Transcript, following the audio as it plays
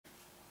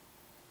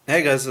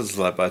Hey guys, this is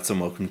LightBytes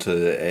and welcome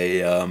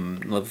to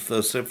another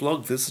Thursday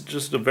vlog. This is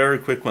just a very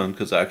quick one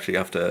because I actually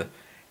have to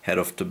head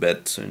off to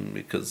bed soon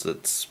because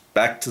it's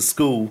back to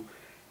school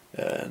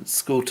and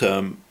school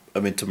term. I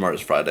mean tomorrow's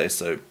Friday,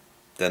 so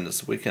then it's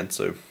the weekend,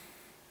 so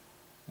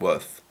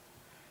worth.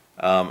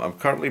 I'm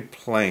currently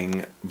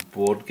playing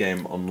board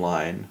game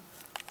online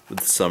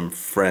with some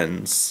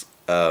friends.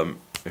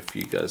 If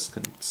you guys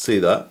can see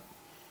that.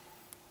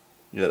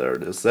 Yeah, there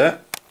it is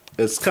there.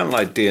 It's kind of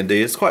like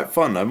D&D. It's quite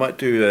fun. I might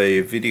do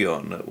a video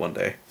on it one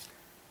day.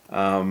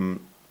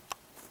 And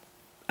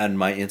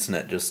my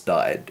internet just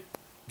died,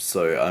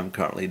 so I'm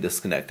currently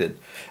disconnected.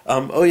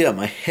 Oh yeah,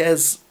 my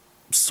hair's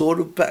sort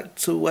of back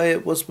to the way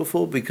it was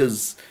before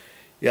because,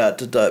 yeah, I had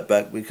to dye it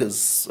back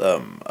because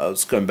I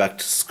was going back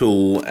to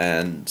school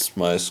and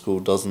my school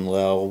doesn't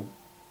allow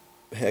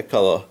hair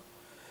color.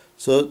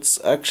 So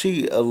it's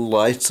actually a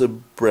lighter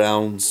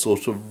brown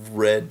sort of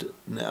red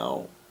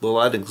now. The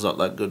lighting's not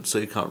that good, so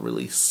you can't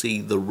really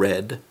see the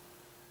red.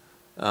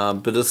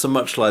 But it's a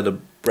much lighter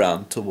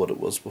brown to what it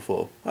was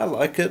before. I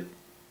like it. I'm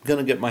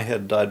gonna get my hair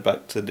dyed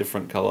back to a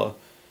different color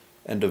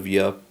end of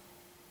year.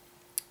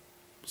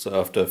 So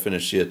after I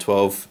finish year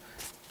 12,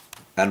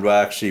 and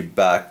we're actually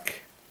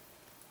back.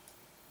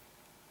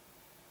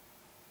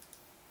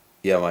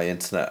 Yeah, my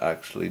internet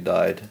actually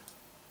died.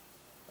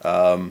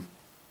 I'll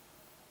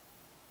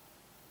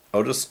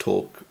just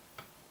talk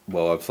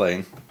while I'm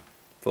playing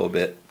for a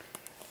bit.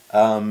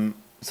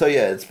 So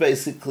yeah, it's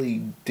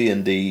basically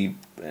D&D,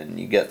 and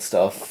you get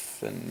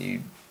stuff, and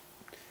you.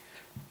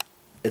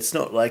 It's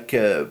not like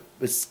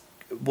it's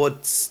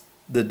what's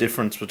the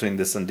difference between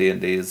this and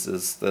D&D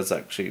is there's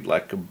actually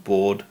like a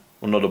board,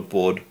 well not a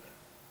board,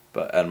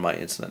 and my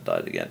internet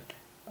died again.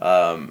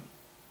 And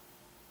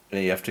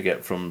you have to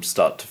get from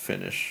start to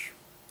finish.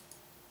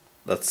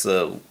 That's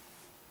the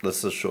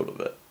short of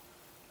it.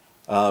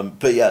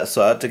 But yeah,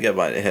 so I had to get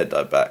my hair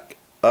dyed back.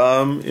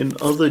 In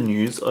other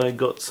news, I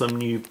got some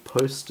new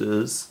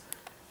posters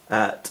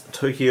at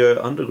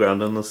Tokyo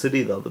Underground in the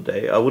city the other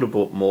day. I would have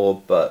bought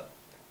more, but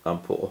I'm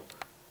poor.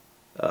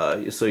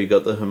 So you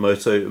got the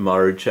Himoto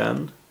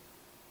Umaru-chan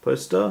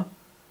poster,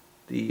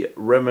 the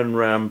Remen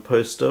Ram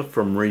poster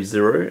from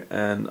ReZero,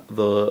 and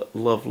the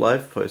Love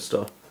Live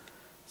poster.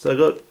 So I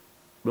got...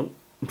 Oh,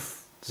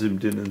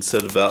 zoomed in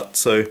instead of out.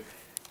 So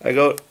I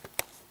got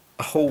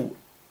a whole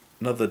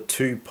another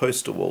 2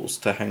 poster walls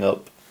to hang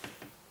up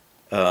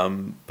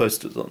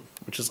posters on,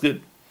 which is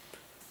good.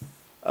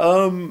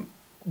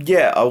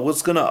 Yeah, I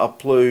was gonna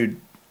upload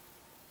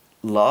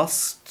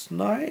last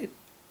night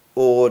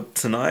or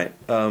tonight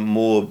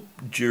more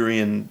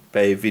Durian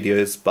Bay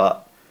videos,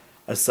 but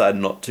I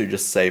decided not to,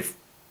 just save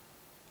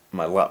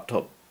my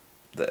laptop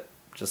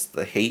just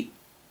the heat,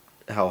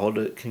 how hot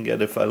it can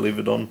get if I leave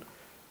it on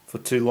for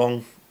too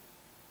long,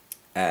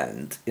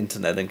 and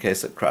internet in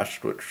case it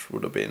crashed, which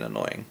would have been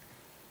annoying.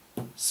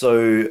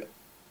 So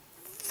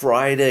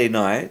Friday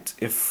night,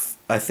 if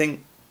I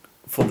think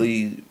for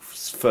the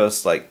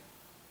first, like,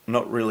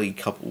 not really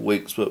couple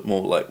weeks, but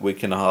more like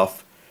week and a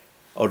half,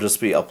 I'll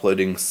just be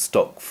uploading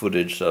stock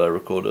footage that I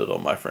recorded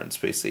on my friend's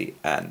PC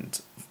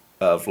and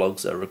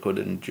vlogs that I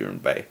recorded in Durian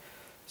Bay.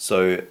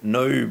 So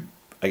no,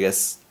 I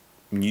guess,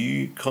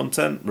 new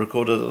content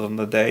recorded on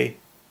the day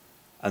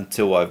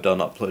until I've done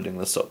uploading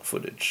the stock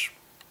footage.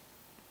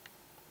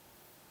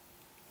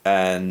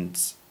 And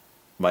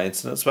my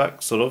internet's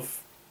back, sort of.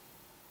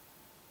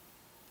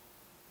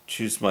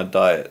 Choose my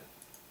diet.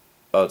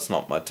 Oh, it's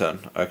not my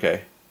turn.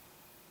 Okay.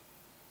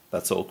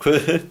 That's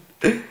awkward.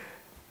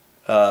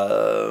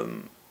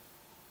 Whoa,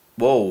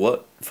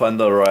 what? Find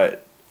the right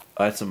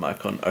item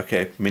icon.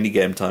 Okay, mini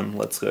game time.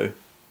 Let's go.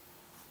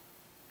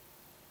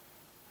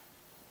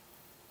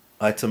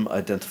 Item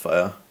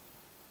identifier.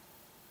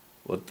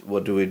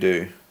 What do we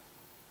do?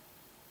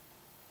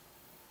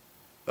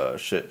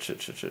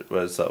 Shit.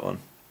 Where's that one?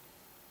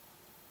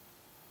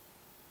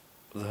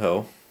 What the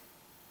hell?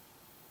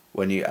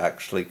 When you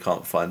actually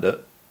can't find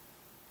it.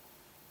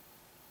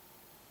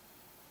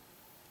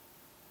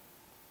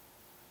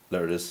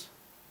 There it is.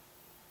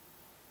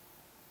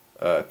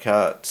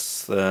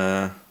 Cats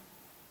there.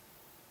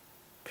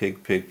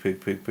 Pig.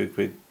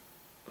 The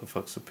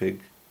fuck's a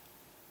pig?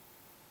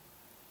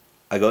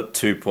 I got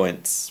 2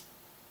 points.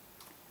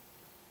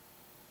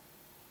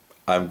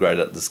 I'm great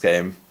at this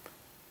game.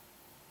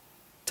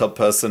 Top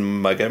person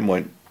in my game,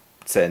 won't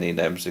say any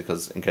names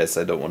because in case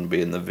they don't want to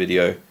be in the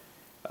video.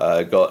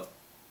 I got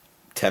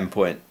 10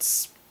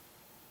 points.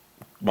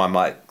 My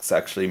mic's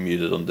actually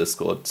muted on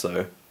Discord,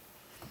 so...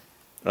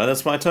 And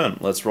it's my turn.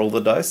 Let's roll the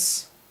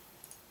dice.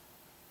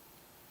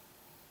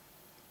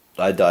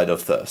 I died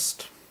of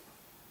thirst.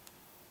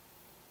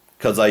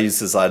 Because I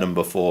used this item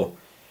before,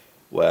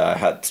 where I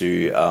had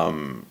to,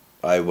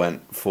 I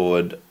went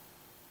forward...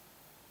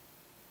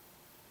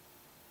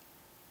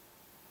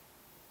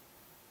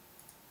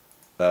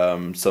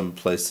 some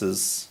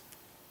places...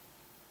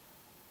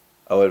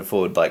 I went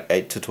forward like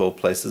 8 to 12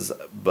 places,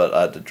 but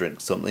I had to drink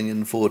something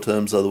in 4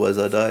 turns, otherwise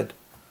I died.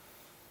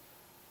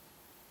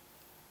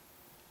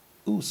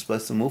 Ooh,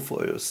 spice some more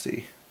for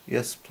OST.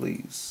 Yes,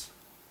 please.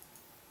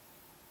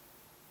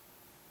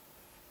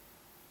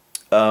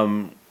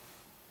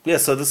 Yeah,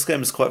 so this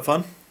game is quite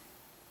fun.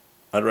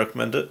 I'd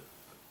recommend it.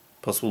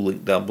 Possible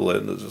link down below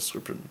in the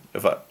description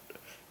if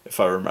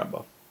I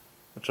remember,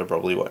 which I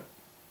probably won't.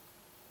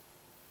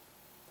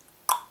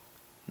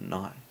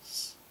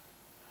 Nice.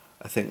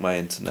 I think my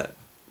internet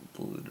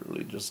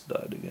literally just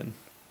died again.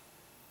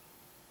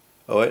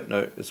 Oh wait,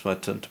 no, it's my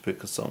turn to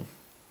pick a song.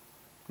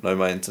 No,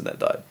 my internet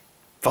died.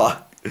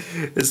 Fuck.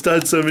 It's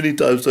died so many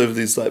times over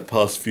these like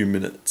past few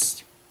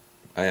minutes.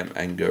 I am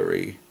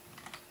angry.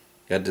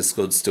 Yeah,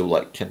 Discord's still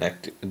like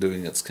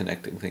doing its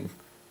connecting thing.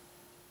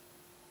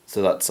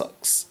 So that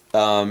sucks.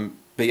 But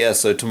yeah,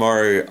 so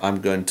tomorrow I'm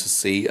going to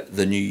see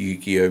the new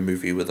Yu-Gi-Oh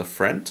movie with a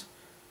friend.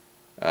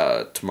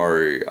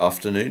 Tomorrow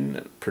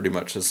afternoon, pretty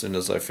much as soon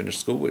as I finish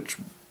school, which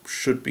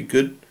should be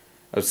good.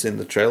 I've seen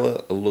the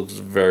trailer. It looks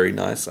very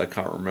nice. I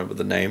can't remember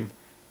the name.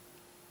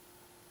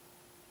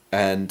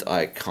 And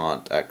I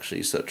can't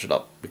actually search it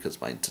up because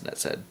my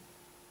internet's dead.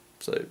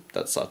 So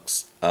that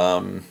sucks.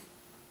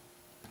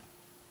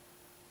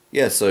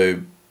 Yeah,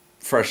 so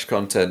fresh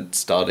content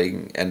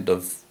starting end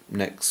of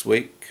next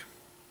week.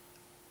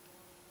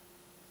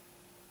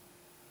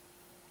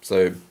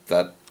 So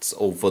that's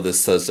all for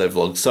this Thursday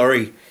vlog.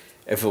 Sorry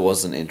if it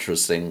wasn't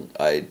interesting.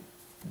 I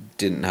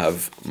didn't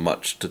have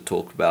much to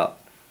talk about.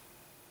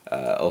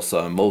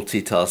 Also, I'm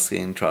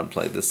multitasking, trying to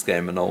play this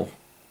game and all.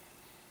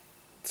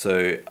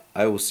 So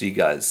I will see you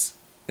guys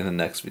in the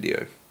next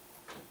video,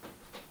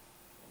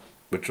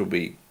 which will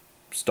be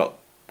stock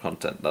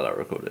content that I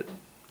recorded.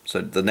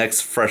 So the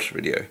next fresh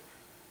video,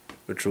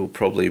 which will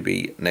probably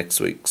be next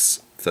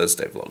week's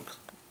Thursday vlog.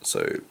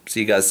 So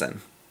see you guys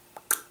then.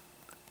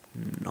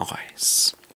 Nice.